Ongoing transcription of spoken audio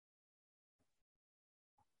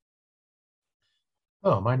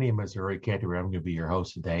Oh, my name is Roy Canterbury. I'm going to be your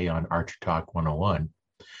host today on Archer Talk 101.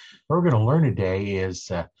 What we're going to learn today is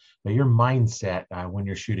your mindset when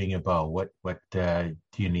you're shooting a bow. What do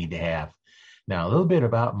you need to have? Now, a little bit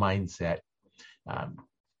about mindset. Um,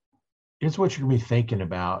 it's what you're going to be thinking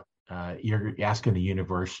about. You're asking the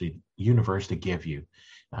universe to give you.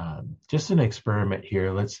 Just an experiment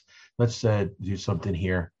here. Let's do something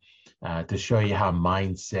here to show you how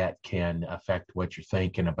mindset can affect what you're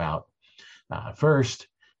thinking about. First,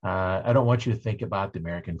 I don't want you to think about the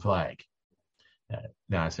American flag.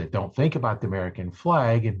 Now, I said, don't think about the American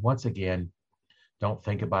flag. And once again, don't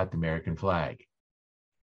think about the American flag.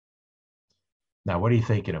 Now, what are you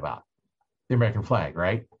thinking about? The American flag,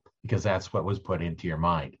 right? Because that's what was put into your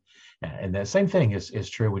mind. And the same thing is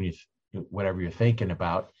true when whatever you're thinking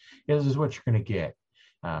about is what you're going to get.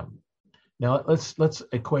 Um, Now let's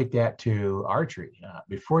equate that to archery.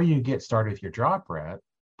 Before you get started with your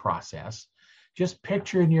process, just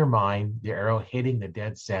picture in your mind the arrow hitting the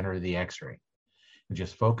dead center of the X-ray. And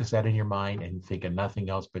just focus that in your mind and think of nothing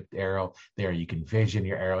else but the arrow there. You can vision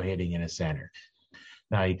your arrow hitting in the center.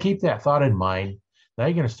 Now you keep that thought in mind. Now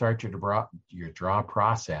you're going to start your draw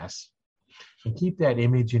process and keep that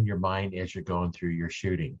image in your mind as you're going through your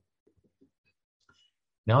shooting.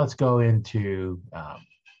 Now let's go into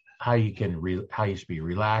how you should be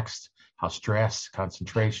relaxed, how stress,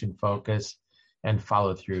 concentration, focus, and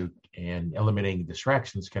follow through and eliminating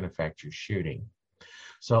distractions can affect your shooting.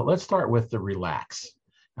 So let's start with the relax.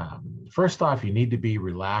 First off, you need to be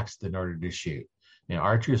relaxed in order to shoot.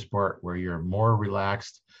 Archery sport where you're more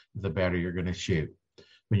relaxed, the better you're going to shoot.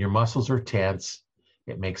 When your muscles are tense,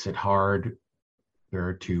 it makes it harder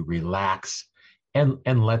to relax and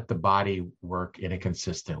let the body work in a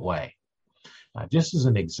consistent way. Just as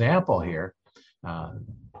an example here,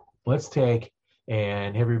 let's take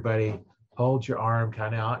and everybody hold your arm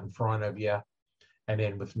kind of out in front of you. And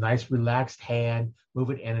then with nice relaxed hand, move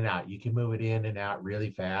it in and out. You can move it in and out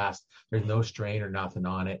really fast. There's no strain or nothing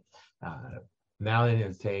on it. Now then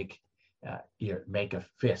it's make a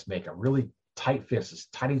fist, make a really tight fist, as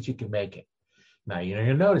tight as you can make it. Now,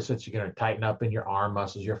 you'll notice that you're going to tighten up in your arm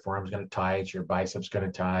muscles, your forearm's going to tight, your biceps going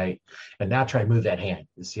to tight. And now try to move that hand.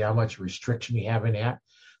 You see how much restriction you have in that?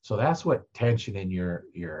 So that's what tension in your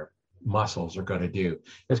muscles are going to do.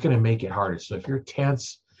 It's going to make it harder. So if you're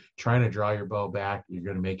tense, trying to draw your bow back, you're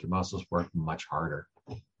going to make your muscles work much harder.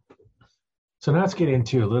 So now let's get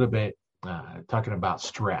into a little bit talking about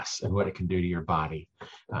stress and what it can do to your body.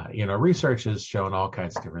 Research has shown all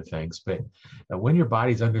kinds of different things, but when your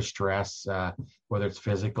body's under stress, whether it's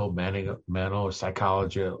physical, mental, or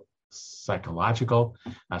psychological,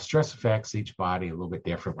 stress affects each body a little bit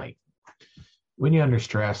differently. When you're under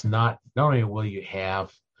stress, not only will you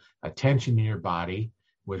have a tension in your body,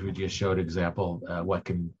 which we just showed example, what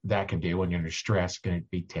that can do when you're under stress, going to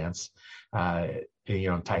be tense,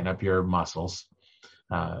 tighten up your muscles.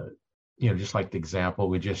 Just like the example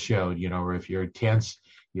we just showed, if you're tense,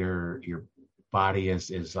 your body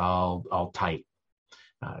is all tight.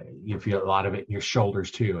 You feel a lot of it in your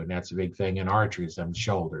shoulders too, and that's a big thing in archery is them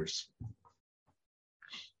shoulders.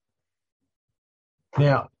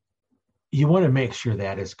 Now, you want to make sure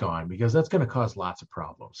that is gone because that's going to cause lots of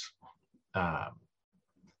problems.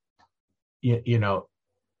 If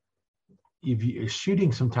you're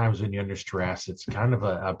shooting sometimes when you're under stress, it's kind of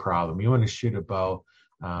a problem. You want to shoot a bow,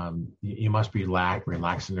 you must be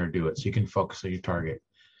relaxing or do it so you can focus on your target.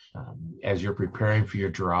 As you're preparing for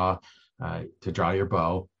your draw, to draw your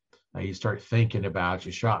bow, you start thinking about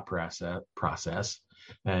your shot process,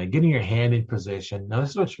 getting your hand in position. Now,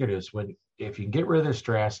 this is what you're going to do is if you can get rid of the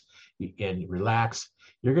stress and relax,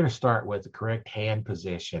 you're going to start with the correct hand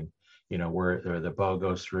position, where the bow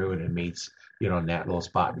goes through and it meets, in that little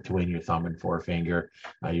spot between your thumb and forefinger.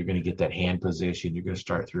 You're going to get that hand position. You're going to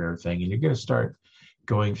start through everything, and you're going to start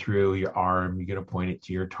going through your arm. You're going to point it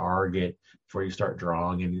to your target before you start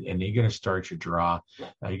drawing, and you're going to start your draw.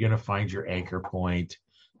 You're going to find your anchor point,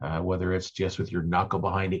 whether it's just with your knuckle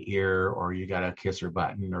behind the ear, or you got a kisser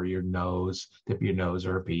button, or your nose, tip of your nose,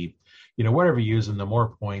 or a peep. Whatever you're using, the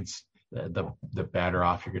more points, the better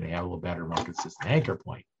off you're going to have, a little better, more consistent anchor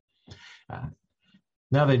point.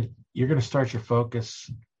 Now then, you're going to start your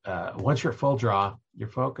focus. Once you're at full draw, your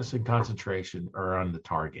focus and concentration are on the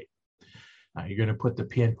target. You're going to put the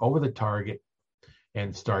pin over the target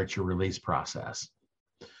and start your release process.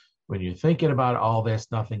 When you're thinking about all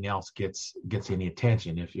this, nothing else gets any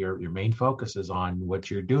attention. If your main focus is on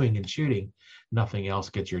what you're doing and shooting, nothing else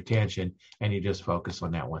gets your attention, and you just focus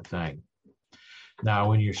on that one thing. Now,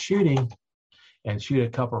 when you're shooting and shoot a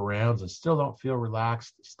couple rounds and still don't feel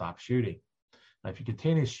relaxed, stop shooting. Now, if you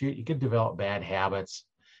continue to shoot, you can develop bad habits.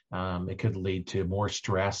 It could lead to more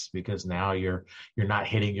stress because now you're not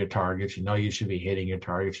hitting your targets. You know you should be hitting your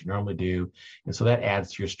targets. You normally do, and so that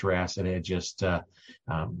adds to your stress. And it just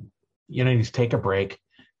you just take a break,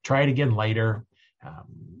 try it again later,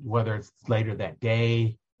 whether it's later that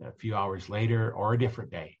day, a few hours later, or a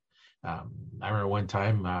different day. I remember one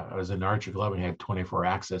time I was in Archer Club and had 24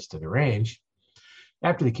 access to the range.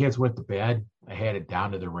 After the kids went to bed, I headed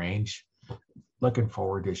down to the range, looking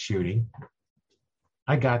forward to shooting.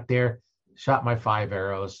 I got there, shot my 5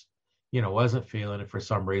 arrows, wasn't feeling it for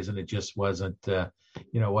some reason. It just wasn't,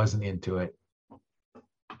 wasn't into it.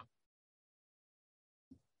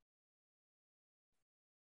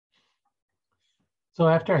 So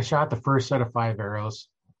after I shot the first set of 5 arrows,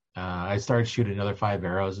 I started shooting another 5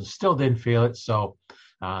 arrows and still didn't feel it. So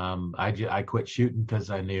I quit shooting because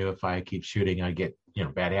I knew if I keep shooting, I get,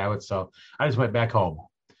 bad habits. So I just went back home.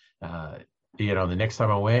 The next time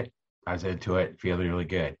I went, I was into it, feeling really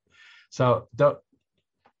good. So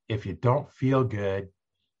if you don't feel good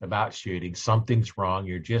about shooting, something's wrong.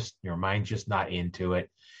 Your mind's just not into it.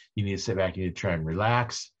 You need to sit back. You need to try and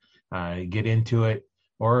relax, get into it,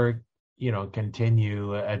 or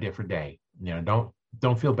continue a different day.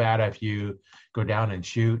 Don't feel bad if you go down and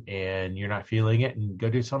shoot and you're not feeling it, and go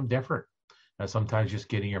do something different. Sometimes just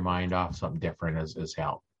getting your mind off something different is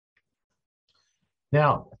help.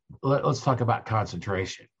 Now, let's talk about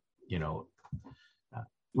concentration.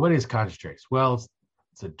 What is concentration? Well,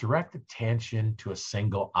 it's a direct attention to a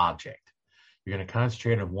single object. You're going to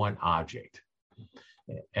concentrate on one object.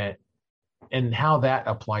 And how that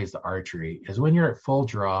applies to archery is when you're at full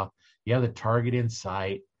draw, you have the target in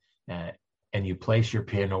sight, and you place your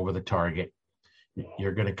pin over the target.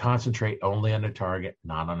 You're going to concentrate only on the target,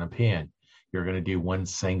 not on a pin. You're going to do one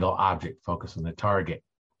single object, focus on the target.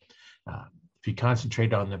 If you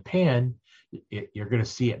concentrate on the pin, you're going to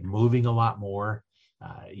see it moving a lot more.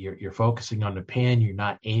 You're focusing on the pin. You're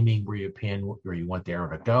not aiming where you want the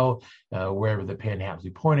arrow to go. Wherever the pin happens to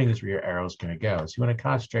be pointing is where your arrow is going to go. So you want to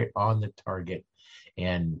concentrate on the target,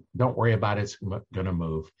 and don't worry about it's going to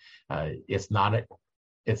move. It's not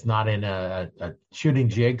in a shooting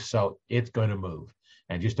jig, so it's going to move.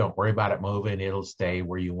 And just don't worry about it moving. It'll stay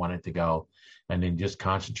where you want it to go. And then just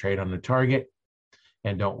concentrate on the target,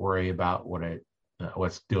 and don't worry about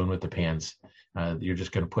what's doing with the pins. You're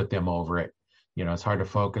just going to put them over it. It's hard to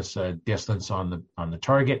focus distance on the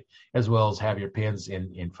target as well as have your pins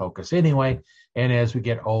in focus anyway. And as we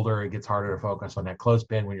get older, it gets harder to focus on that close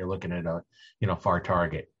pin when you're looking at a far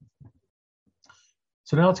target.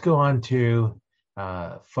 So now let's go on to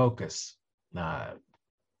focus.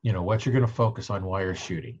 What you're going to focus on while you're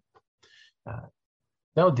shooting.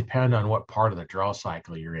 That will depend on what part of the draw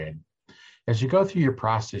cycle you're in. As you go through your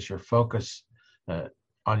process, your focus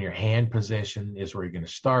on your hand position is where you're going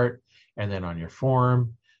to start. And then on your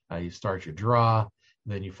form, you start your draw.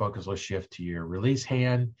 Then your focus will shift to your release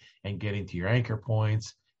hand and getting to your anchor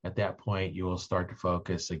points. At that point, you will start to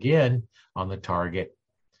focus again on the target.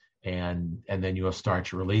 And then you will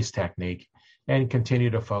start your release technique and continue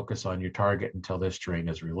to focus on your target until this string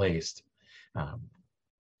is released.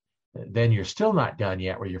 Then you're still not done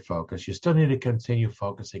yet with your focus. You still need to continue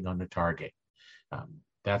focusing on the target.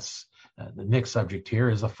 That's the next subject here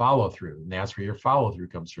is a follow through, and that's where your follow through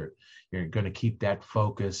comes through. You're going to keep that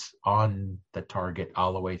focus on the target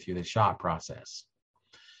all the way through the shot process.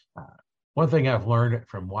 One thing I've learned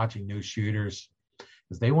from watching new shooters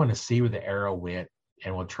is they want to see where the arrow went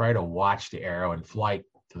and will try to watch the arrow in flight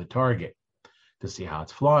to the target to see how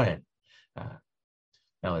it's flying.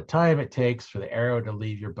 Now, the time it takes for the arrow to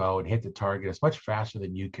leave your bow and hit the target is much faster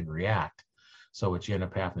than you can react. So what you end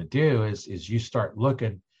up having to do is you start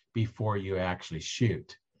looking before you actually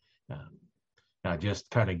shoot. Now, just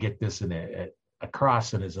kind of get this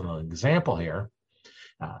across and as an example here.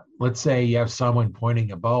 Let's say you have someone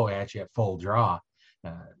pointing a bow at you at full draw.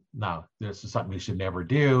 Now, this is something you should never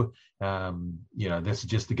do. This is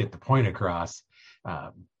just to get the point across.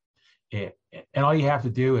 And all you have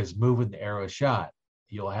to do is move when the arrow is shot.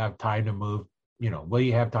 You'll have time to move. Will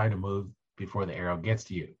you have time to move before the arrow gets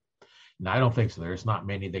to you? And I don't think so. There's not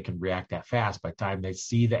many that can react that fast. By the time they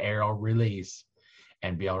see the arrow release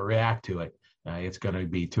and be able to react to it, it's going to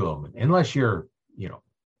be to them. Unless you're,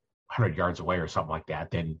 100 yards away or something like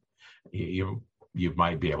that, then you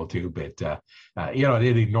might be able to. But, at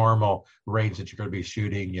any normal range that you're going to be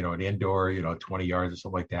shooting, an indoor, 20 yards or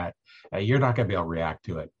something like that, you're not going to be able to react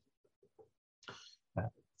to it.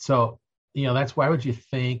 So, that's why would you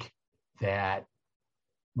think that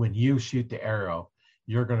when you shoot the arrow,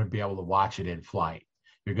 you're going to be able to watch it in flight.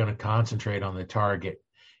 You're going to concentrate on the target.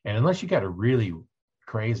 And unless you got a really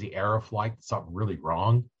crazy arrow flight, something really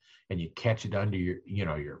wrong, and you catch it under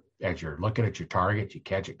as you're looking at your target, you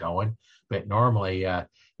catch it going. But normally,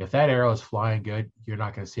 if that arrow is flying good, you're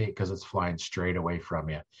not going to see it because it's flying straight away from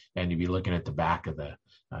you, and you'll be looking at the back of the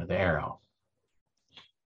arrow.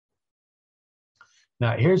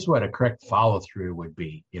 Now, here's what a correct follow through would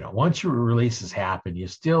be. Once your releases happen, you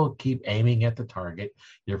still keep aiming at the target.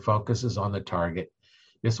 Your focus is on the target.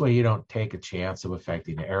 This way, you don't take a chance of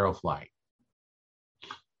affecting the arrow flight.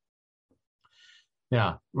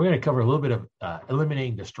 Now, we're going to cover a little bit of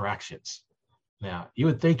eliminating distractions. Now, you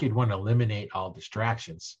would think you'd want to eliminate all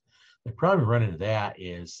distractions. The problem run into that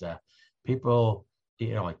is people,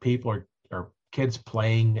 like people or kids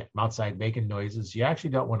playing outside making noises. You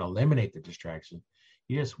actually don't want to eliminate the distraction.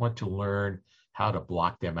 You just want to learn how to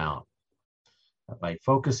block them out. By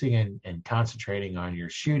focusing and concentrating on your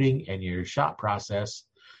shooting and your shot process,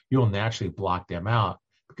 you'll naturally block them out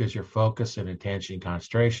because your focus and attention and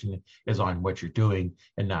concentration is on what you're doing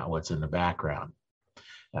and not what's in the background.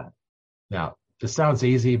 Now, this sounds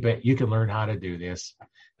easy, but you can learn how to do this.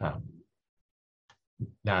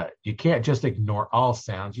 Now, you can't just ignore all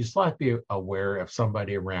sounds. You still have to be aware of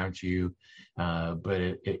somebody around you,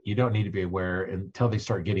 but you don't need to be aware until they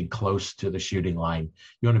start getting close to the shooting line.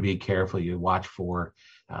 You want to be careful. You watch for,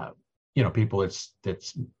 people that's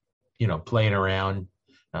playing around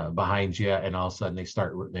behind you, and all of a sudden they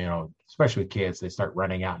start, especially with kids, they start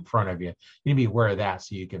running out in front of you. You need to be aware of that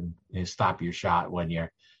so you can stop your shot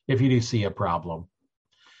if you do see a problem.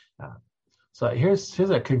 So here's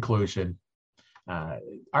a conclusion.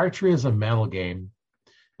 Archery is a mental game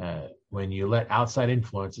when you let outside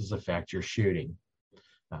influences affect your shooting.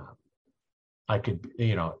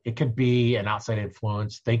 It could be an outside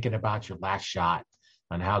influence thinking about your last shot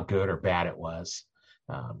and how good or bad it was.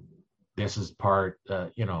 This is part,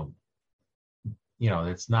 it's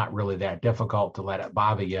not really that difficult to let it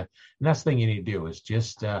bother you. And that's the thing you need to do is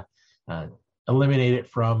just eliminate it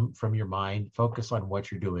from your mind. Focus on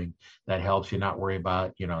what you're doing. That helps you not worry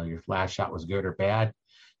about, your last shot was good or bad.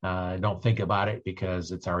 Don't think about it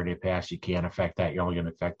because it's already passed. You can't affect that. You're only going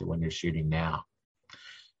to affect it when you're shooting now.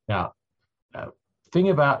 Now,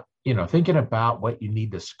 thinking about what you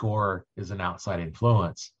need to score is an outside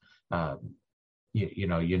influence.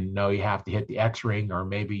 You have to hit the X ring, or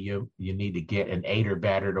maybe you need to get an 8 or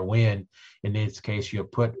better to win. In this case, you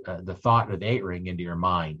put the thought of the 8 ring into your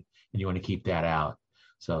mind, and you want to keep that out.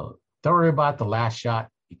 So don't worry about the last shot.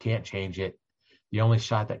 You can't change it. The only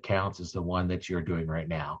shot that counts is the one that you're doing right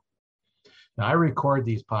now. Now, I record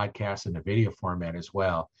these podcasts in a video format as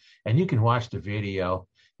well, and you can watch the video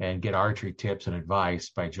and get archery tips and advice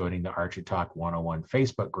by joining the Archery Talk 101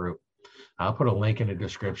 Facebook group. I'll put a link in the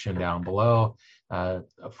description down below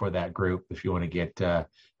for that group if you want to get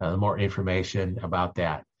more information about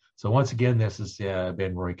that. So once again, this has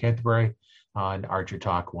been Roy Canterbury on Archery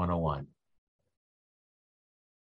Talk 101.